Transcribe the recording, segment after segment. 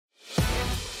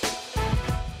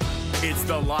It's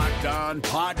the Locked On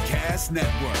Podcast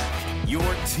Network, your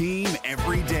team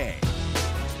every day.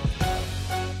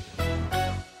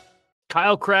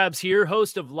 Kyle Krabs here,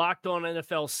 host of Locked On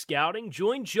NFL Scouting.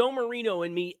 Join Joe Marino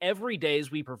and me every day as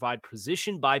we provide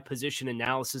position-by-position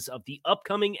analysis of the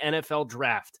upcoming NFL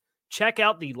Draft. Check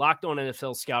out the Locked On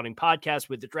NFL Scouting podcast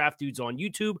with the Draft Dudes on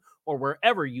YouTube or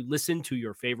wherever you listen to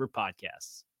your favorite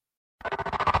podcasts.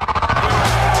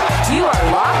 You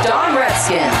are Locked On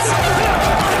Redskins,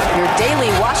 your daily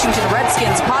Washington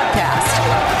Redskins podcast,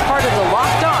 part of the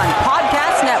Locked On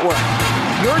Podcast Network.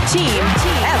 Your team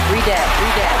every day.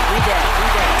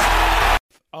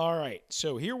 All right,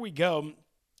 so here we go.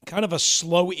 Kind of a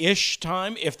slow-ish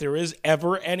time, if there is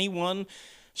ever anyone.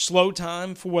 Slow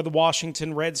time for the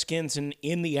Washington Redskins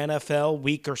in the NFL,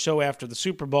 week or so after the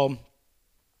Super Bowl.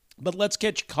 But let's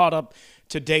get you caught up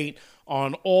to date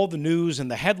on all the news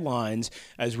and the headlines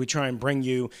as we try and bring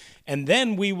you. And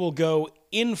then we will go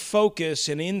in focus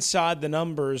and inside the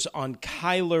numbers on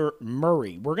Kyler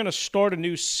Murray. We're going to start a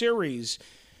new series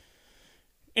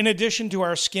in addition to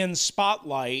our Skin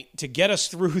Spotlight to get us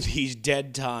through these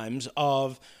dead times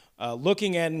of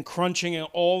looking at and crunching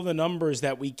all the numbers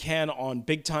that we can on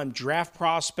big-time draft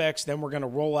prospects. Then we're going to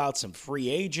roll out some free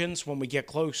agents when we get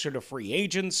closer to free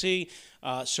agency.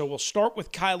 So we'll start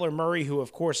with Kyler Murray, who,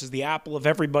 of course, is the apple of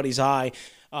everybody's eye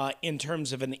in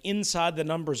terms of an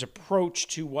inside-the-numbers approach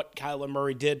to what Kyler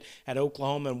Murray did at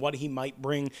Oklahoma and what he might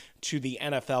bring to the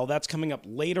NFL. That's coming up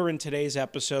later in today's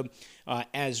episode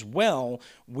as well.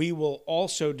 We will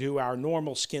also do our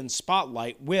normal Skin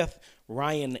Spotlight with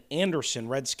Ryan Anderson,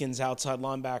 Redskins outside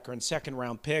linebacker and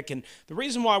second-round pick. And the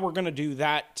reason why we're going to do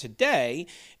that today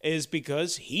is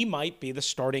because he might be the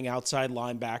starting outside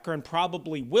linebacker and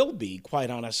probably will be, quite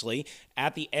honestly,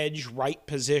 at the edge right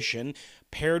position,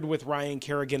 paired with Ryan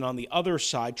Kerrigan on the other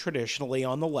side, traditionally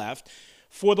on the left,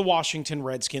 for the Washington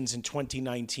Redskins in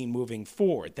 2019 moving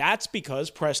forward. That's because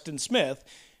Preston Smith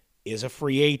is a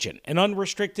free agent, an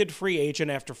unrestricted free agent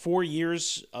after 4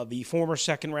 years of the former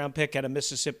second-round pick out of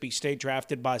Mississippi State,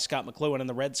 drafted by Scott McCloughan and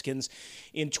the Redskins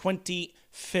in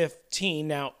 2015.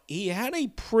 Now, he had a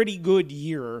pretty good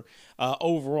year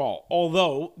overall,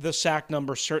 although the sack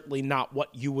number certainly not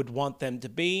what you would want them to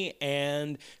be,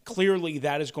 and clearly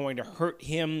that is going to hurt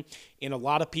him in a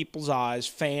lot of people's eyes,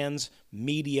 fans,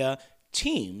 media,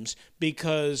 teams,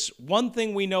 because one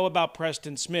thing we know about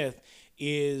Preston Smith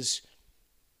is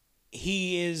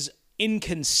he is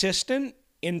inconsistent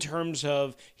in terms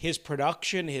of his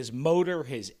production, his motor,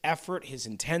 his effort, his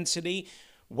intensity.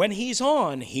 When he's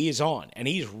on, and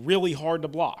he's really hard to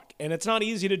block. And it's not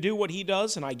easy to do what he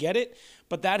does, and I get it,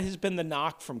 but that has been the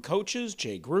knock from coaches,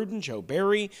 Jay Gruden, Joe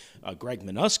Barry, Greg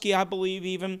Minuski, I believe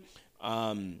even,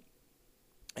 and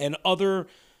other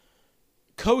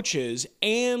coaches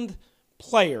and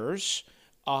players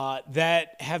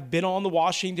that have been on the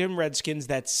Washington Redskins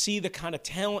that see the kind of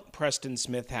talent Preston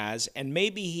Smith has, and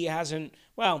maybe he hasn't,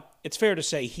 well, it's fair to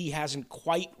say he hasn't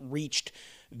quite reached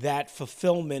that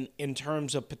fulfillment in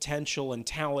terms of potential and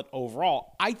talent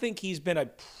overall. I think he's been a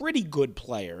pretty good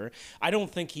player. I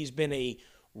don't think he's been a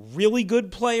really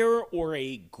good player or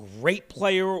a great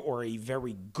player or a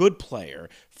very good player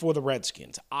for the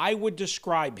Redskins. I would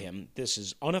describe him, this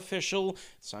is unofficial,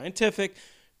 scientific,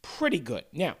 pretty good.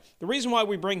 Now, the reason why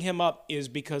we bring him up is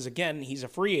because, again, he's a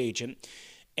free agent,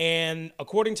 and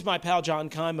according to my pal John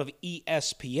Keim of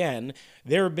ESPN,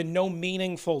 there have been no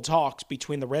meaningful talks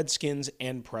between the Redskins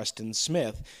and Preston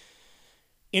Smith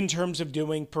in terms of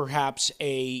doing perhaps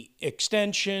a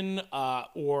extension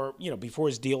or, before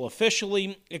his deal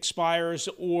officially expires,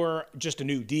 or just a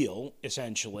new deal,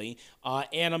 essentially.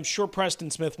 And I'm sure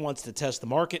Preston Smith wants to test the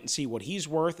market and see what he's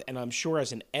worth, and I'm sure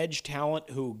as an edge talent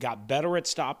who got better at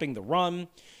stopping the run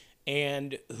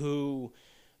and who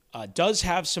does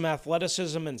have some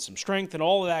athleticism and some strength and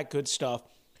all of that good stuff,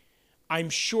 I'm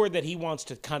sure that he wants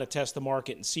to kind of test the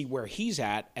market and see where he's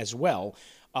at as well.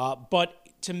 But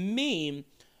to me,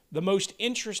 the most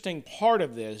interesting part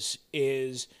of this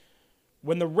is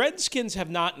when the Redskins have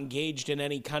not engaged in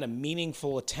any kind of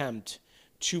meaningful attempt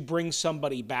to bring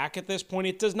somebody back at this point,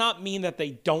 it does not mean that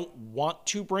they don't want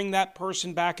to bring that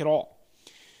person back at all.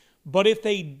 But if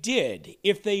they did,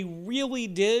 if they really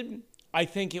did, I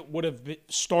think it would have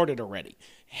started already.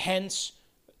 Hence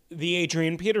the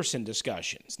Adrian Peterson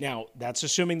discussions. Now, that's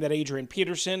assuming that Adrian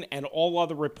Peterson and all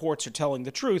other reports are telling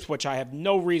the truth, which I have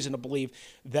no reason to believe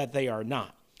that they are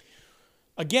not.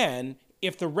 Again,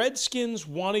 if the Redskins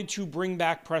wanted to bring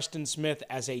back Preston Smith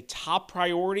as a top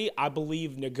priority, I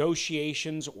believe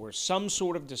negotiations or some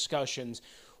sort of discussions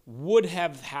would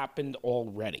have happened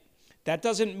already. That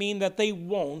doesn't mean that they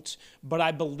won't, but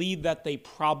I believe that they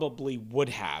probably would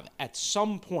have at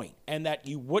some point, and that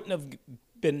you wouldn't have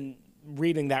been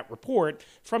reading that report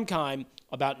from Keim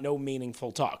about no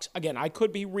meaningful talks. Again, I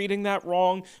could be reading that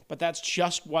wrong, but that's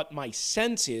just what my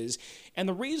sense is. And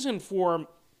the reason for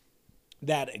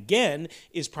that, again,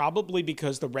 is probably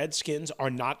because the Redskins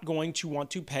are not going to want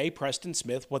to pay Preston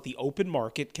Smith what the open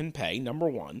market can pay, number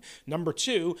one. Number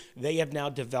two, they have now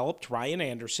developed Ryan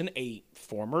Anderson, a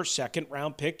former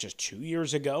second-round pick just 2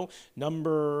 years ago,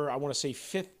 number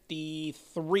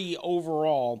 53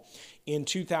 overall in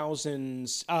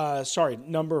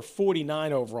number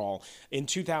 49 overall in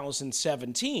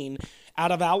 2017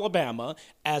 out of Alabama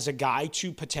as a guy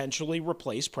to potentially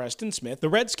replace Preston Smith. The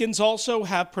Redskins also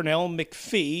have Pernell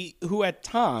McPhee, who at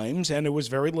times, and it was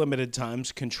very limited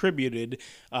times, contributed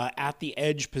at the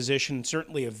edge position,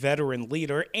 certainly a veteran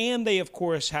leader, and they, of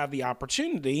course, have the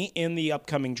opportunity in the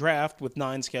upcoming draft with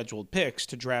 9 scheduled picks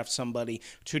to draft somebody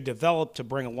to develop, to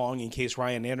bring along in case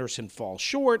Ryan Anderson falls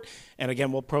short. And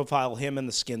again, we'll profile him in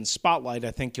the Skins Spotlight.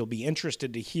 I think you'll be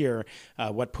interested to hear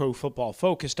what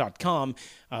ProFootballFocus.com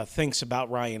thinks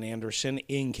about Ryan Anderson,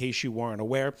 in case you weren't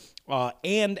aware.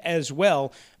 And as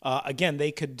well, again,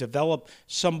 they could develop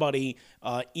somebody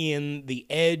in the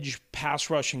edge pass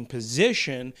rushing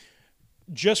position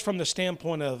just from the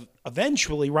standpoint of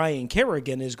eventually Ryan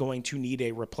Kerrigan is going to need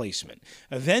a replacement.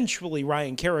 Eventually,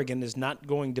 Ryan Kerrigan is not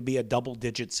going to be a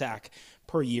double-digit sack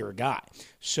per year guy.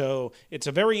 So it's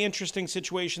a very interesting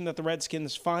situation that the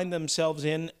Redskins find themselves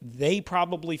in. They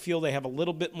probably feel they have a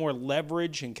little bit more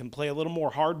leverage and can play a little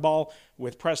more hardball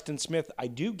with Preston Smith. I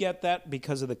do get that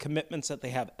because of the commitments that they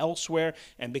have elsewhere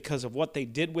and because of what they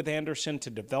did with Anderson to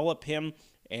develop him.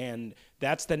 And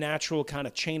that's the natural kind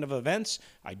of chain of events.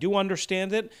 I do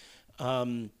understand it.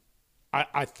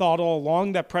 I thought all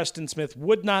along that Preston Smith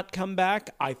would not come back.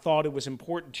 I thought it was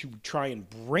important to try and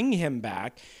bring him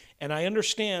back. And I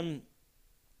understand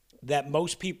that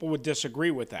most people would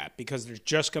disagree with that because they're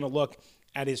just going to look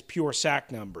at his pure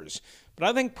sack numbers. But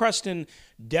I think Preston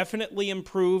definitely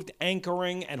improved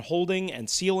anchoring and holding and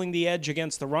sealing the edge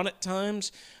against the run at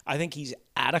times. I think he's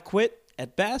adequate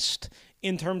at best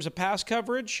in terms of pass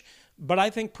coverage. But I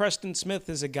think Preston Smith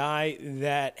is a guy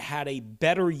that had a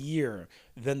better year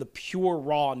than the pure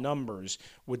raw numbers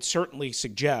would certainly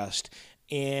suggest.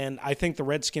 And I think the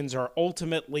Redskins are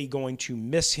ultimately going to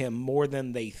miss him more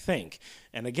than they think.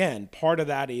 And again, part of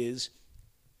that is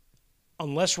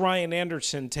unless Ryan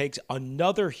Anderson takes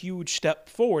another huge step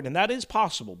forward, and that is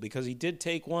possible because he did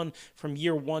take one from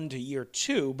year 1 to year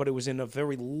 2, but it was in a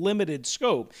very limited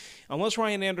scope. Unless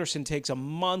Ryan Anderson takes a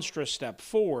monstrous step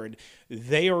forward,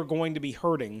 they are going to be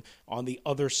hurting on the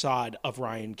other side of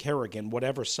Ryan Kerrigan,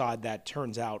 whatever side that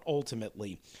turns out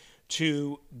ultimately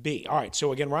to be. All right,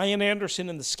 so again, Ryan Anderson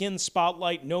in the Skins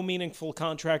Spotlight, no meaningful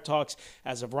contract talks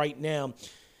as of right now,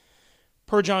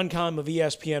 per John Keim of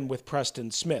ESPN with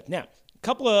Preston Smith. Now, a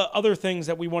couple of other things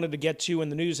that we wanted to get to in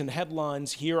the news and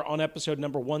headlines here on episode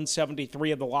number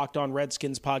 173 of the Locked On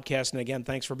Redskins podcast. And again,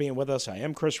 thanks for being with us. I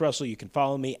am Chris Russell. You can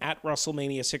follow me at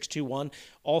WrestleMania621,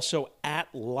 also at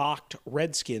Locked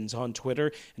Redskins on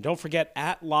Twitter. And don't forget,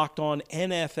 at Locked On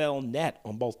NFL Net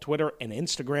on both Twitter and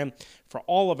Instagram for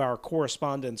all of our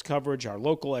correspondence coverage, our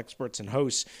local experts and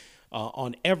hosts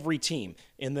on every team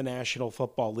in the National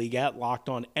Football League at Locked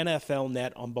On NFL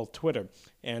Net on both Twitter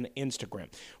and Instagram.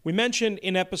 We mentioned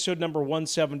in episode number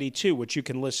 172, which you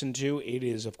can listen to. It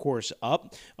is, of course,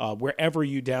 up wherever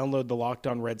you download the Locked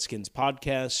On Redskins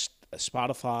podcast,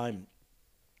 Spotify,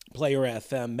 Player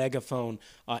FM, Megaphone,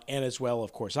 and as well,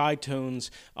 of course, iTunes,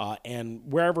 and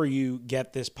wherever you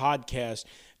get this podcast.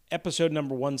 Episode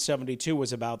number 172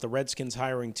 was about the Redskins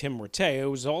hiring Tim Rattay. It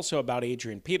was also about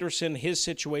Adrian Peterson, his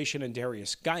situation, and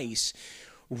Darius Geis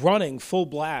running full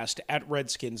blast at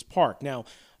Redskins Park. Now,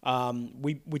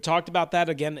 we talked about that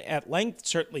again at length.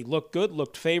 Certainly looked good,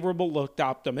 looked favorable, looked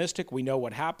optimistic. We know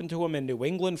what happened to him in New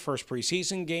England. First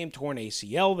preseason game, torn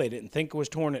ACL. They didn't think it was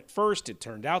torn at first. It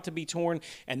turned out to be torn.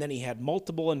 And then he had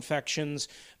multiple infections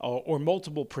or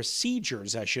multiple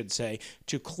procedures, I should say,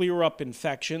 to clear up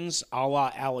infections a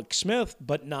la Alex Smith,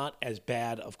 but not as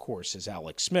bad, of course, as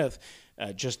Alex Smith,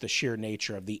 just the sheer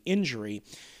nature of the injury.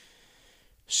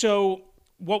 So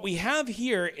what we have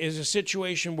here is a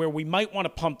situation where we might want to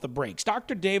pump the brakes.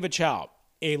 Dr. David Chow,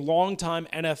 a longtime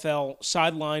NFL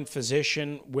sideline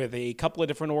physician with a couple of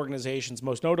different organizations,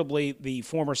 most notably the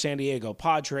former San Diego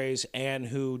Padres, and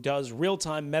who does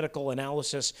real-time medical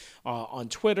analysis on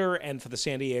Twitter and for the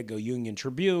San Diego Union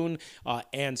Tribune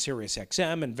and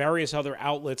SiriusXM and various other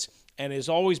outlets, and has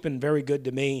always been very good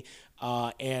to me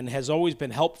and has always been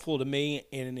helpful to me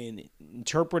in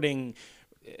interpreting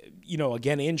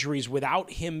again, injuries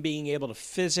without him being able to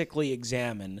physically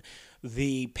examine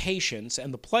the patients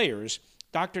and the players.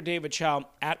 Dr. David Chow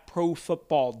at Pro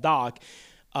Football Doc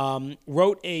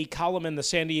wrote a column in the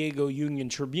San Diego Union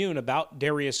Tribune about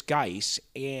Darius Geis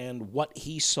and what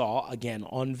he saw, again,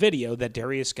 on video that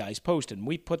Darius Geis posted. And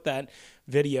we put that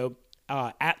video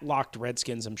at Locked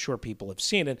Redskins. I'm sure people have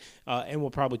seen it, and we'll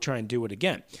probably try and do it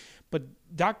again. But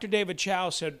Dr. David Chow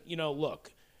said,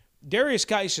 look, Darius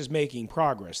Geis is making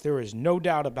progress. There is no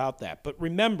doubt about that. But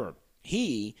remember,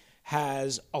 he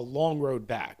has a long road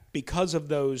back because of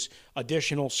those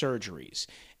additional surgeries.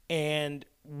 And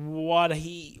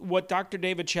what Dr.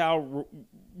 David Chow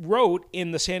wrote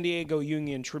in the San Diego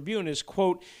Union Tribune is,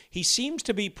 quote, he seems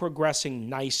to be progressing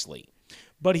nicely,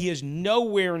 but he is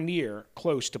nowhere near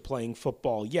close to playing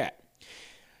football yet.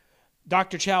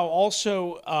 Dr. Chow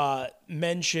also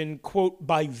mentioned, quote,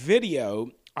 by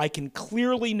video, I can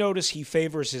clearly notice he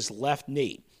favors his left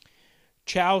knee.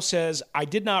 Chow says, I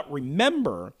did not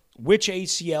remember which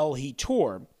ACL he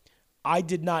tore. I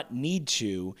did not need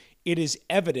to. It is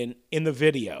evident in the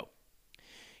video.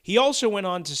 He also went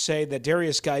on to say that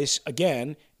Darius Geis,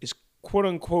 again, is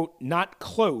quote-unquote not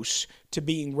close to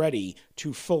being ready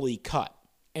to fully cut,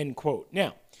 end quote.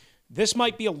 Now, this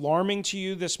might be alarming to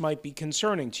you. This might be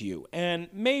concerning to you. And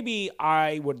maybe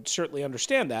I would certainly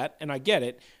understand that, and I get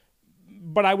it.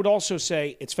 But I would also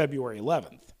say it's February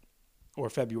 11th or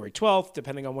February 12th,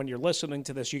 depending on when you're listening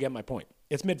to this. You get my point.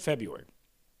 It's mid-February.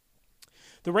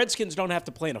 The Redskins don't have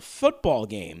to play in a football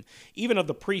game, even of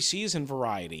the preseason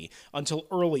variety, until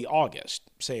early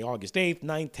August, say August 8th,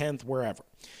 9th, 10th, wherever.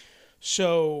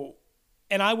 So,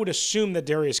 and I would assume that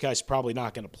Darius Geis is probably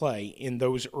not going to play in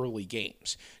those early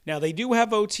games. Now, they do have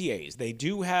OTAs. They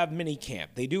do have mini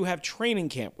camp. They do have training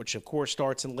camp, which, of course,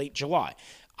 starts in late July.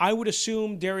 I would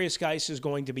assume Darius Geis is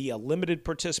going to be a limited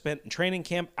participant in training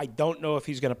camp. I don't know if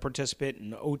he's going to participate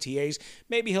in OTAs.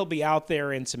 Maybe he'll be out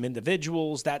there in some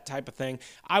individuals, that type of thing.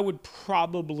 I would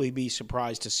probably be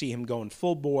surprised to see him going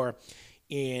full bore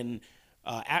in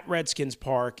at Redskins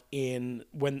Park when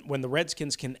the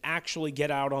Redskins can actually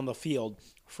get out on the field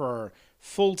for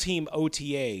full team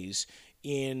OTAs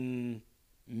in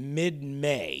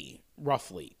mid-May,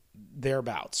 roughly,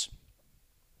 thereabouts.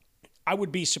 I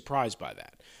would be surprised by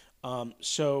that.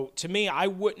 So to me, I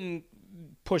wouldn't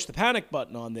push the panic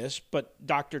button on this, but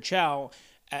Dr. Chow,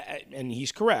 and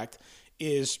he's correct,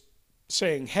 is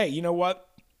saying, hey, you know what?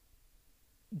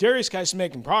 Darius Geis is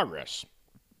making progress.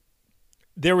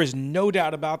 There is no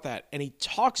doubt about that. And he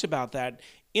talks about that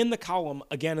in the column,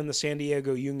 again, in the San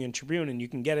Diego Union Tribune, and you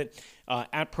can get it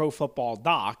at Pro Football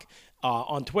Doc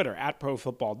on Twitter, at Pro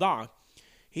Football Doc.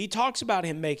 He talks about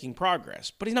him making progress,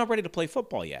 but he's not ready to play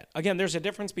football yet. Again, there's a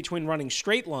difference between running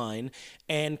straight line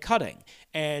and cutting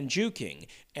and juking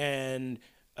and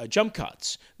jump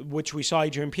cuts, which we saw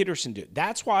Adrian Peterson do.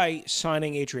 That's why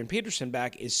signing Adrian Peterson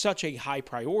back is such a high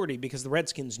priority, because the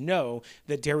Redskins know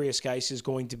that Darius Geis is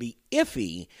going to be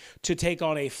iffy to take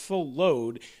on a full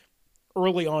load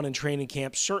early on in training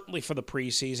camp, certainly for the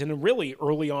preseason, and really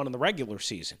early on in the regular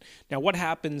season. Now, what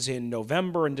happens in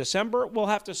November and December, we'll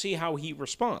have to see how he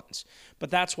responds.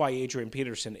 But that's why Adrian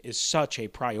Peterson is such a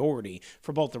priority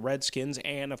for both the Redskins,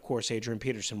 and, of course, Adrian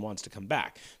Peterson wants to come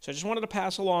back. So I just wanted to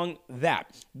pass along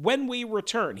that. When we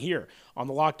return here on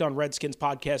the Locked On Redskins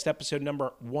podcast, episode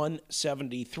number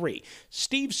 173,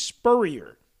 Steve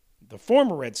Spurrier, the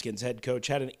former Redskins head coach,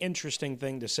 had an interesting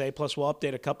thing to say. Plus, we'll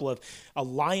update a couple of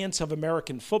Alliance of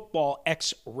American Football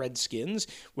ex-Redskins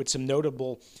with some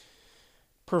notable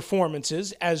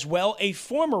performances. As well, a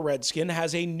former Redskin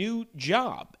has a new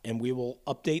job, and we will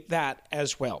update that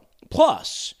as well.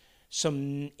 Plus,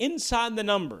 some inside the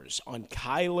numbers on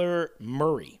Kyler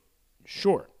Murray.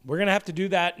 Sure, we're going to have to do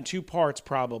that in two parts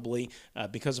probably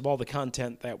because of all the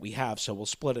content that we have, so we'll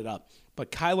split it up. But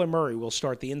Kyler Murray will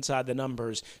start the Inside the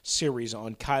Numbers series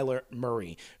on Kyler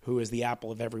Murray, who is the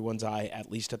apple of everyone's eye, at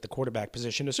least at the quarterback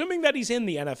position, assuming that he's in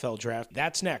the NFL draft.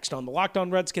 That's next on the Locked On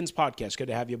Redskins podcast. Good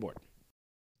to have you aboard.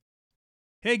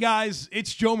 Hey guys,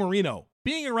 it's Joe Marino.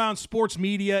 Being around sports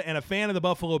media and a fan of the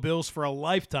Buffalo Bills for a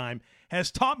lifetime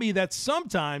has taught me that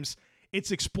sometimes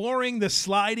it's exploring the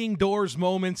sliding doors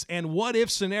moments and what-if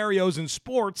scenarios in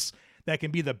sports that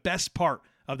can be the best part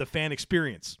of the fan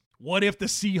experience. What if the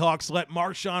Seahawks let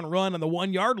Marshawn run on the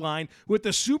 1-yard line with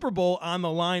the Super Bowl on the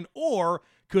line? Or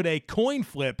could a coin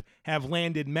flip have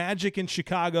landed Magic in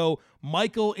Chicago,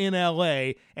 Michael in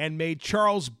L.A., and made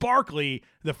Charles Barkley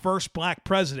the first black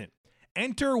president?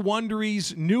 Enter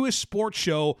Wondery's newest sports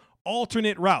show,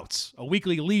 Alternate Routes, a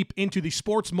weekly leap into the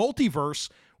sports multiverse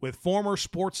with former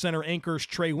SportsCenter anchors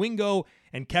Trey Wingo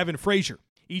and Kevin Frazier.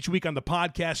 Each week on the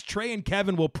podcast, Trey and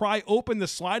Kevin will pry open the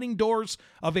sliding doors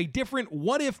of a different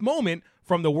what-if moment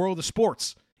from the world of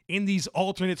sports. In these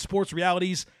alternate sports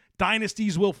realities,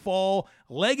 dynasties will fall,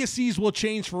 legacies will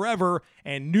change forever,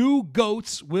 and new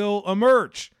GOATs will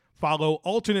emerge. Follow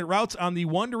Alternate Routes on the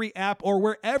Wondery app or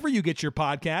wherever you get your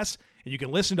podcasts, and you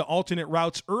can listen to Alternate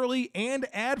Routes early and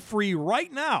ad-free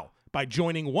right now by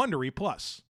joining Wondery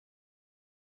Plus.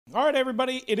 All right,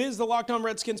 everybody, it is the Locked On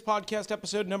Redskins podcast,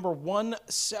 episode number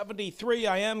 173.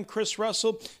 I am Chris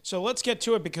Russell, so let's get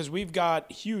to it because we've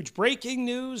got huge breaking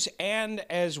news and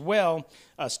as well,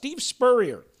 Steve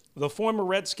Spurrier, the former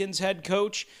Redskins head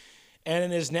coach,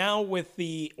 and is now with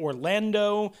the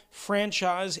Orlando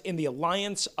franchise in the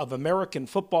Alliance of American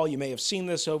Football. You may have seen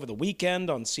this over the weekend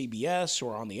on CBS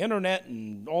or on the internet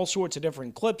and all sorts of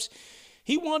different clips.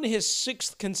 He won his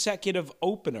 6th consecutive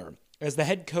opener as the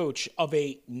head coach of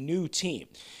a new team.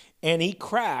 And he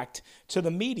cracked to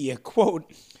the media,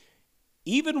 quote,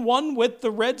 "Even one with the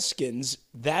Redskins,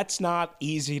 that's not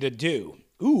easy to do."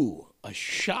 Ooh, a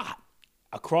shot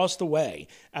across the way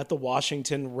at the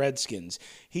Washington Redskins.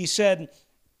 He said,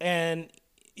 and,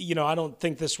 I don't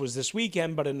think this was this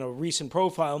weekend, but in a recent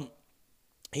profile,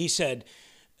 he said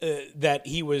that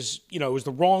he was, it was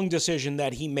the wrong decision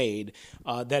that he made,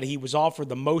 that he was offered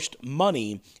the most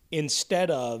money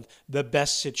instead of the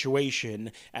best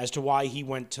situation as to why he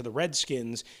went to the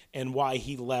Redskins and why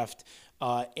he left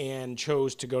and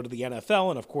chose to go to the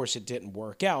NFL, and of course it didn't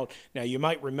work out. Now, you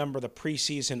might remember the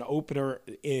preseason opener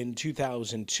in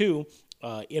 2002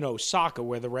 in Osaka,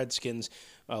 where the Redskins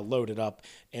loaded up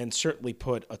and certainly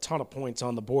put a ton of points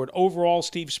on the board. Overall,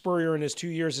 Steve Spurrier in his 2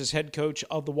 years as head coach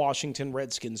of the Washington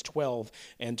Redskins,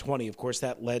 12-20. Of course,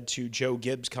 that led to Joe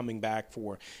Gibbs coming back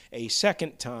for a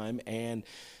second time, and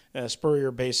Spurrier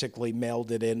basically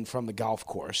mailed it in from the golf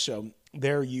course. So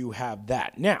there you have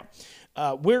that. Now,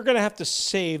 we're going to have to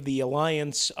save the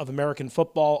Alliance of American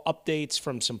Football updates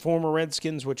from some former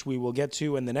Redskins, which we will get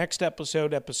to in the next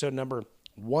episode number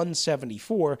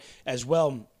 174, as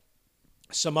well.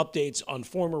 Some updates on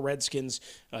former Redskins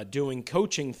doing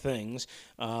coaching things,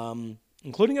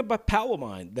 including a pal of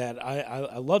mine that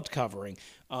I loved covering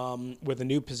with a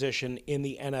new position in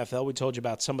the NFL. We told you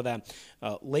about some of that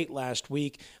late last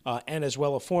week, and as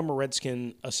well a former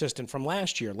Redskin assistant from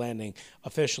last year landing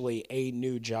officially a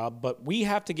new job. But we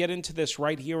have to get into this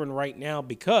right here and right now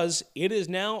because it is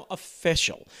now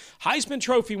official. Heisman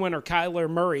Trophy winner Kyler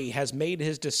Murray has made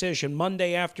his decision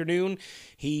Monday afternoon.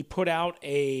 He put out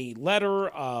a letter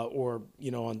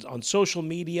on social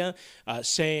media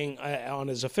saying on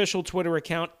his official Twitter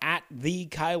account, at the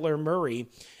Kyler Murray,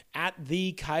 and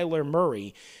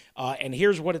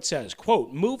here's what it says,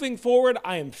 quote, "Moving forward,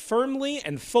 I am firmly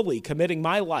and fully committing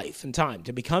my life and time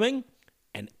to becoming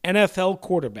an NFL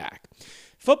quarterback.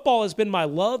 Football has been my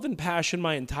love and passion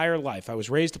my entire life. I was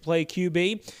raised to play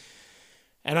QB,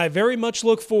 and I very much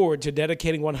look forward to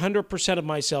dedicating 100% of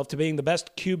myself to being the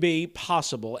best QB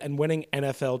possible and winning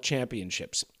NFL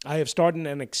championships. I have started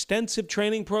an extensive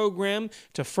training program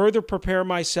to further prepare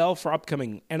myself for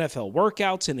upcoming NFL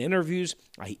workouts and interviews.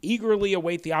 I eagerly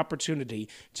await the opportunity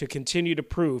to continue to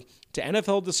prove to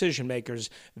NFL decision makers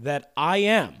that I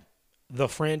am the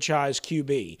franchise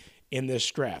QB in this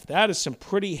draft." That is some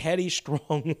pretty heady,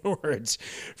 strong words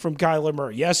from Kyler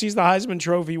Murray. Yes, he's the Heisman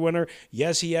Trophy winner.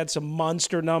 Yes, he had some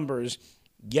monster numbers.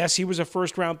 Yes, he was a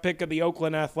first-round pick of the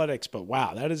Oakland Athletics. But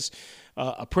wow, that is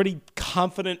a pretty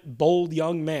confident, bold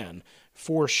young man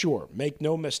for sure. Make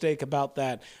no mistake about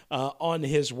that on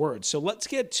his words. So let's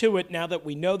get to it now that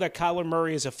we know that Kyler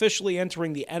Murray is officially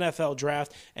entering the NFL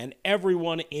draft, and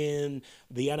everyone in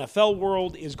the NFL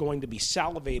world is going to be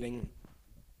salivating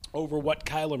over what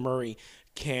Kyler Murray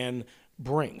can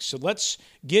bring. So let's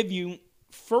give you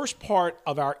first part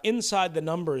of our Inside the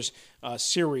Numbers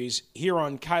series here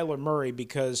on Kyler Murray,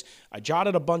 because I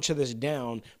jotted a bunch of this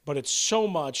down, but it's so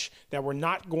much that we're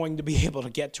not going to be able to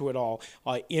get to it all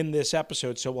in this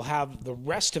episode. So we'll have the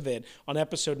rest of it on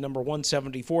episode number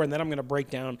 174, and then I'm going to break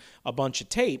down a bunch of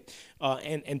tape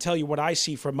and tell you what I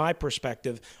see from my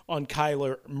perspective on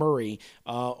Kyler Murray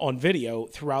on video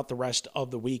throughout the rest of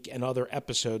the week and other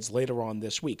episodes later on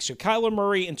this week. So Kyler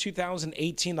Murray in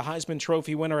 2018, the Heisman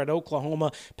Trophy winner at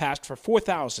Oklahoma, passed for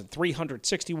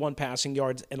 4,361 passing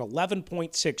yards and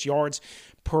 11.6 yards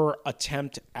per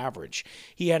attempt average.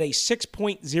 He had a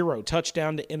 6.0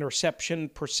 touchdown to interception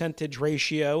percentage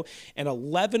ratio, an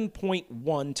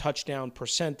 11.1 touchdown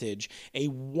percentage, a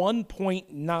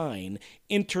 1.9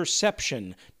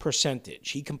 interception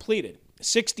percentage. He completed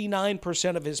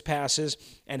 69% of his passes,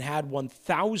 and had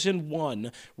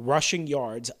 1,001 rushing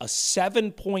yards, a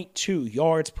 7.2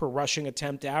 yards per rushing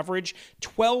attempt average,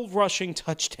 12 rushing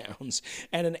touchdowns,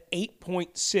 and an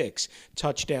 8.6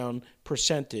 touchdown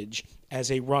percentage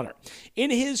as a runner. In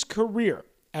his career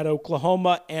at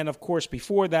Oklahoma, and of course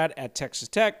before that at Texas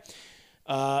Tech,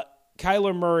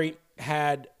 Kyler Murray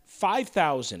had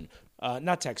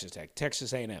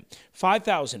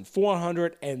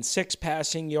 5,406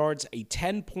 passing yards, a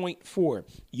 10.4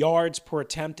 yards per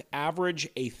attempt average,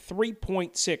 a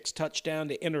 3.6 touchdown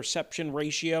to interception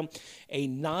ratio, a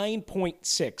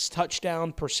 9.6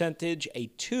 touchdown percentage, a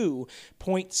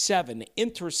 2.7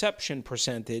 interception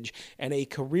percentage, and a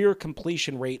career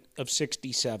completion rate of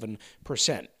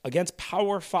 67% against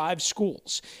Power 5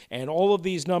 schools. And all of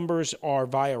these numbers are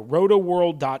via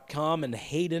rotoworld.com and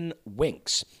Hayden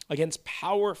Winks. Against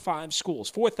Power 5 schools,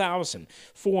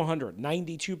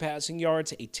 4,492 passing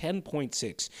yards, a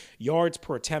 10.6 yards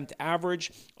per attempt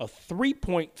average, a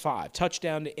 3.5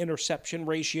 touchdown to interception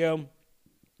ratio,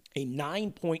 a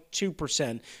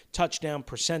 9.2% touchdown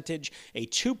percentage, a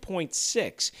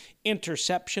 2.6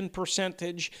 interception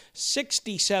percentage,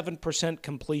 67%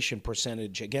 completion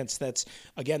percentage that's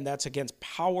against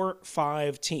Power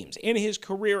 5 teams. In his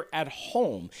career at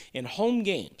home, in home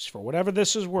games, for whatever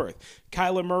this is worth,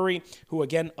 Kyler Murray, who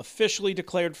again officially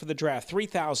declared for the draft,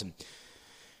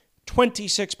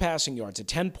 3,026 passing yards, a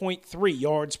 10.3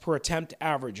 yards per attempt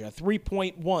average, a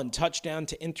 3.1 touchdown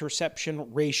to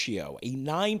interception ratio, a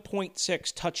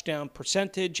 9.6 touchdown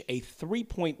percentage, a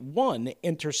 3.1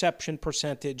 interception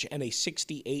percentage, and a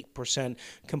 68%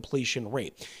 completion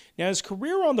rate. Now, his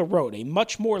career on the road, a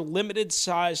much more limited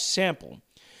size sample,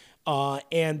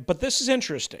 but this is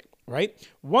interesting. Right?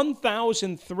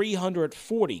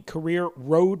 1,340 career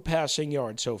road passing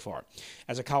yards so far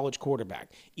as a college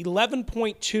quarterback.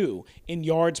 11.2 in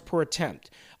yards per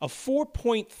attempt. A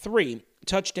 4.3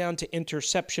 touchdown to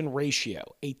interception ratio.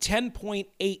 A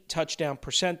 10.8 touchdown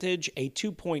percentage. A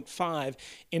 2.5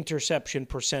 interception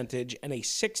percentage. And a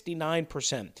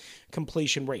 69%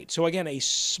 completion rate. So again, a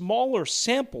smaller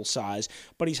sample size,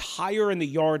 but he's higher in the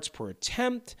yards per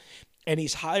attempt, and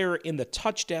he's higher in the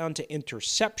touchdown to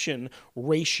interception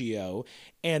ratio,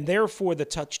 and therefore the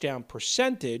touchdown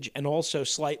percentage, and also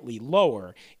slightly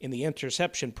lower in the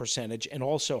interception percentage, and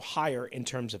also higher in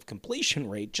terms of completion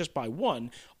rate, just by one,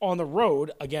 on the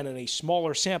road, again in a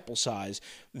smaller sample size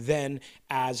than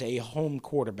as a home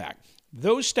quarterback.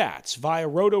 Those stats via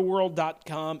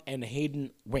rotoworld.com and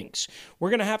Hayden Winks. We're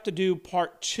going to have to do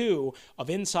part 2 of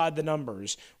Inside the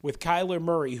Numbers with Kyler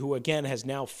Murray, who again has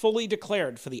now fully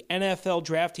declared for the NFL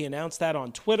draft. He announced that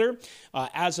on Twitter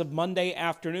as of Monday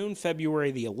afternoon,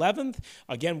 February the 11th.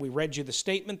 Again, we read you the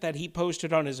statement that he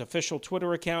posted on his official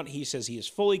Twitter account. He says he is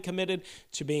fully committed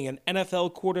to being an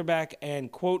NFL quarterback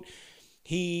and, quote,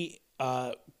 he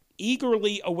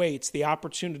eagerly awaits the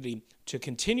opportunity to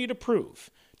continue to prove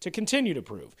to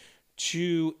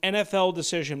NFL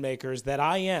decision makers that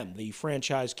I am the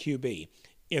franchise QB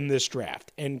in this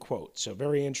draft, end quote. So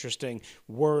very interesting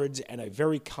words and a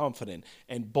very confident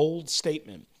and bold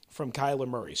statement from Kyler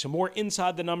Murray. So more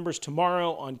Inside the Numbers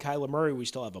tomorrow on Kyler Murray. We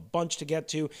still have a bunch to get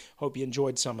to. Hope you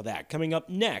enjoyed some of that. Coming up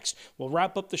next, we'll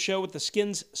wrap up the show with the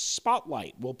Skins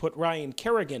Spotlight. We'll put Ryan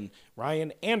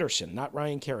Anderson,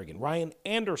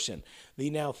 the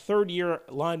now third-year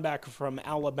linebacker from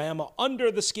Alabama,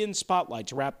 under the Skins Spotlight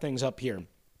to wrap things up here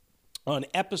on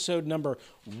episode number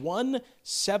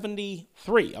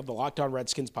 173 of the Locked On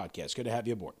Redskins podcast. Good to have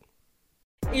you aboard.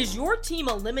 Is your team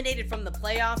eliminated from the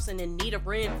playoffs and in need of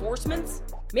reinforcements?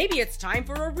 Maybe it's time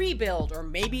for a rebuild, or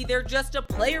maybe they're just a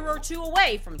player or two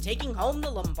away from taking home the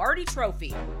Lombardi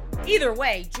Trophy. Either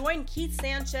way, join Keith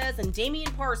Sanchez and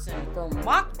Damian Parson for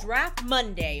Mock Draft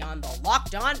Monday on the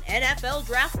Locked On NFL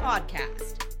Draft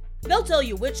Podcast. They'll tell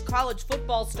you which college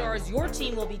football stars your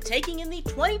team will be taking in the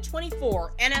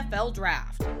 2024 NFL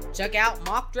Draft. Check out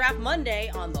Mock Draft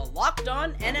Monday on the Locked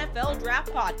On NFL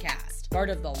Draft Podcast, part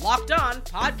of the Locked On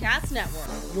Podcast Network,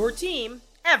 your team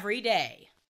every day.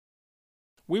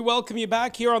 We welcome you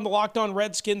back here on the Locked On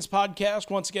Redskins podcast.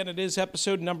 Once again, it is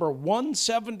episode number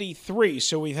 173.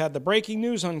 So we've had the breaking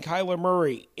news on Kyler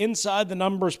Murray, Inside the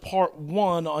Numbers part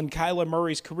 1 on Kyler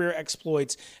Murray's career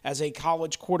exploits as a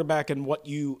college quarterback, and what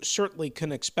you certainly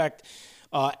can expect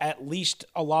at least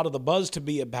a lot of the buzz to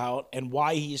be about, and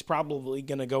why he's probably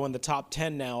going to go in the top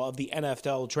 10 now of the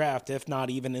NFL draft, if not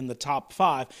even in the top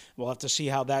 5. We'll have to see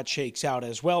how that shakes out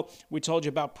as well. We told you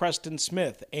about Preston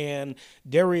Smith and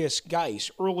Darius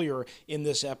Geis earlier in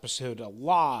this episode. A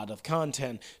lot of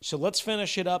content. So let's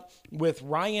finish it up with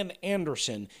Ryan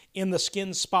Anderson in the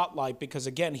Skins Spotlight, because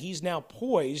again, he's now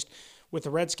poised with the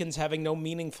Redskins having no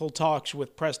meaningful talks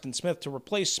with Preston Smith to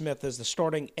replace Smith as the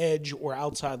starting edge or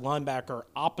outside linebacker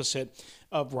opposite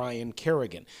of Ryan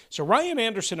Kerrigan. So Ryan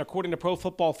Anderson, according to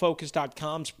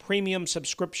ProFootballFocus.com's premium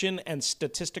subscription and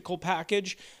statistical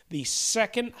package, the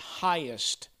second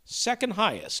highest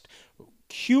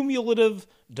cumulative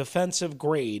defensive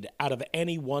grade out of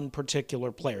any one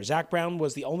particular player. Zach Brown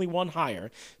was the only one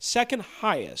higher, second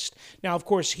highest. Now, of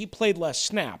course, he played less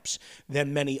snaps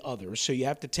than many others, so you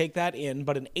have to take that in,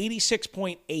 but an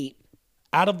 86.8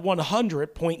 out of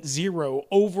 100.0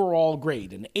 overall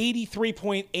grade, an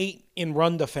 83.8 in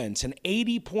run defense, an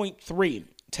 80.3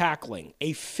 tackling,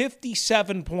 a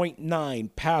 57.9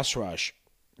 pass rush.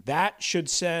 That should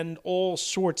send all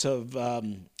sorts of,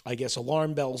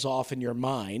 alarm bells off in your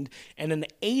mind, and an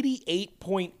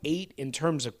 88.8 in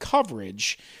terms of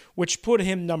coverage, which put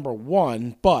him number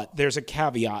one, but there's a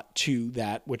caveat to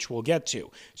that, which we'll get to.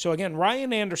 So again,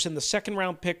 Ryan Anderson, the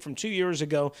second-round pick from 2 years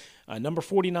ago, number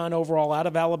 49 overall out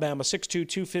of Alabama, 6'2",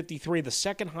 253, the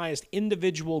second highest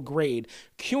individual grade,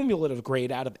 cumulative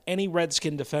grade out of any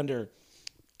Redskin defender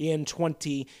in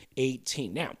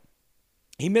 2018. Now,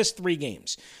 he missed 3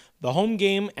 games. The home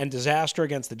game and disaster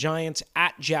against the Giants,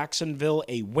 at Jacksonville,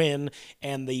 a win,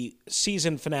 and the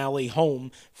season finale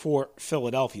home for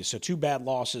Philadelphia. So 2 bad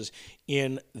losses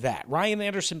in that. Ryan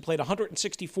Anderson played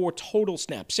 164 total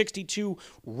snaps, 62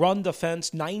 run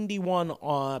defense, 91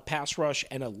 pass rush,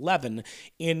 and 11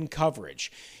 in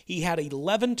coverage. He had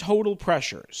 11 total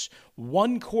pressures,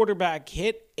 1 quarterback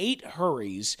hit, 8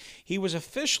 hurries. He was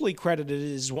officially credited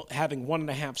as having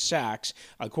 1.5 sacks,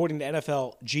 according to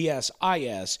NFL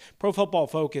GSIS. Pro Football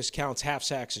Focus counts half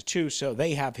sacks as 2, so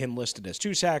they have him listed as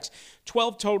 2 sacks,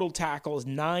 12 total tackles,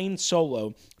 9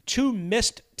 solo, 2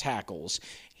 missed tackles.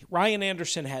 Ryan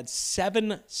Anderson had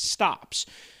 7 stops,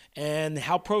 and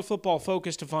how Pro Football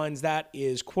Focus defines that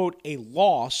is, quote, a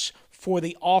loss for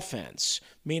the offense,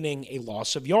 meaning a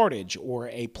loss of yardage or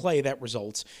a play that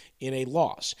results in a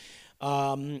loss.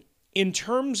 In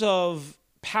terms of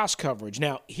pass coverage,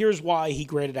 now here's why he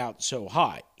graded out so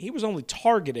high. He was only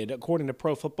targeted, according to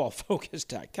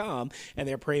ProFootballFocus.com and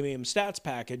their premium stats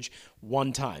package,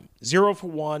 1 time. 0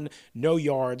 for 1, no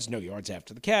yards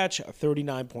after the catch, a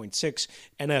 39.6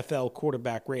 NFL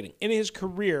quarterback rating. In his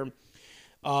career,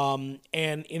 and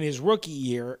in his rookie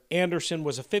year, Anderson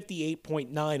was a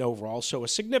 58.9 overall, so a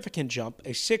significant jump, a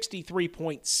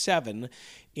 63.7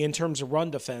 in terms of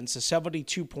run defense, a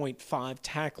 72.5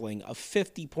 tackling, a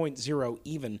 50.0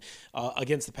 even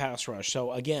against the pass rush.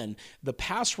 So again, the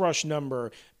pass rush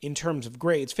number in terms of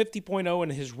grades, 50.0 in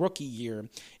his rookie year,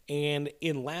 and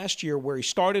in last year where he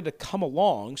started to come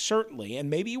along, certainly, and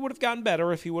maybe he would have gotten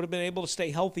better if he would have been able to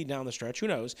stay healthy down the stretch, who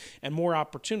knows, and more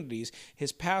opportunities.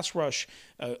 His pass rush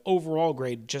overall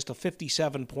grade, just a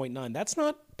 57.9. That's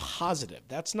not positive.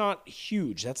 That's not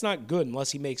huge. That's not good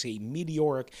unless he makes a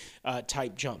meteoric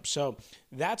type jump. So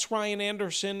that's Ryan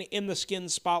Anderson in the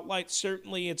Skins spotlight.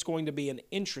 Certainly it's going to be an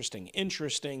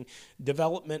interesting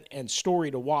development and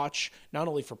story to watch, not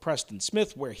only for Preston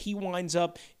Smith, where he winds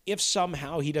up if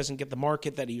somehow he doesn't get the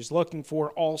market that he was looking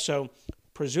for. Also,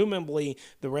 presumably,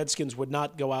 the Redskins would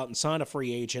not go out and sign a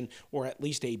free agent, or at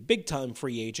least a big-time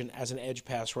free agent, as an edge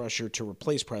pass rusher to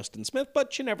replace Preston Smith,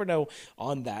 but you never know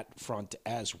on that front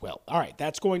as well. All right,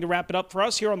 that's going to wrap it up for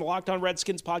us here on the Locked On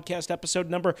Redskins podcast, episode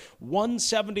number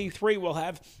 173. We'll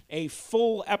have a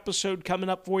full episode coming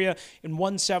up for you. In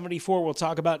 174, we'll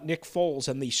talk about Nick Foles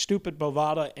and the stupid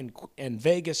Bovada and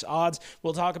Vegas odds.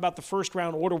 We'll talk about the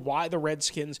first-round order, why the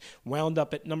Redskins wound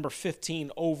up at number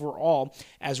 15 overall.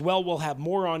 As well, we'll have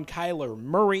more on Kyler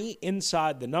Murray,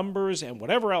 inside the numbers, and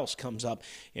whatever else comes up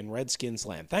in Redskins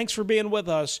land. Thanks for being with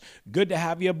us. Good to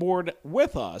have you aboard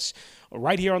with us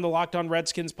right here on the Locked On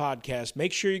Redskins podcast.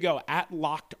 Make sure you go at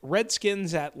Locked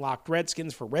Redskins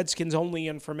for Redskins-only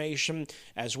information,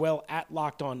 as well at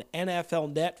Locked On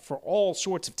NFL Net for all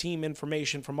sorts of team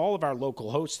information from all of our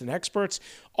local hosts and experts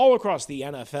all across the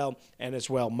NFL, and as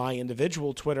well my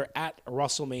individual Twitter at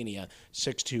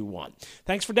Russellmania621.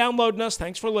 Thanks for downloading us.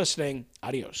 Thanks for listening.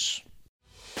 Adios.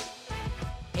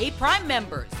 Hey, Prime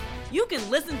members, you can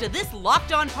listen to this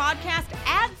Locked On podcast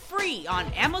ad-free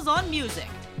on Amazon Music.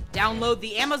 Download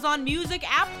the Amazon Music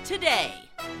app today.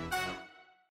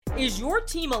 Is your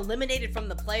team eliminated from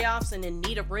the playoffs and in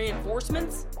need of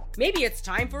reinforcements? Maybe it's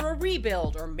time for a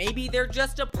rebuild, or maybe they're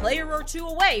just a player or 2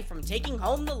 away from taking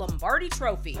home the Lombardi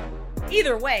Trophy.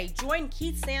 Either way, join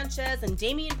Keith Sanchez and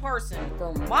Damian Parson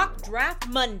for Mock Draft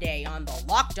Monday on the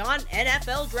Locked On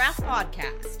NFL Draft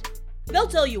Podcast. They'll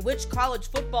tell you which college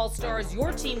football stars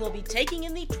your team will be taking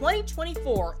in the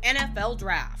 2024 NFL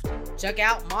Draft. Check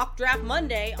out Mock Draft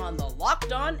Monday on the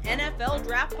Locked On NFL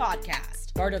Draft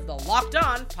Podcast, part of the Locked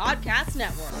On Podcast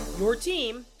Network, your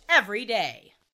team every day.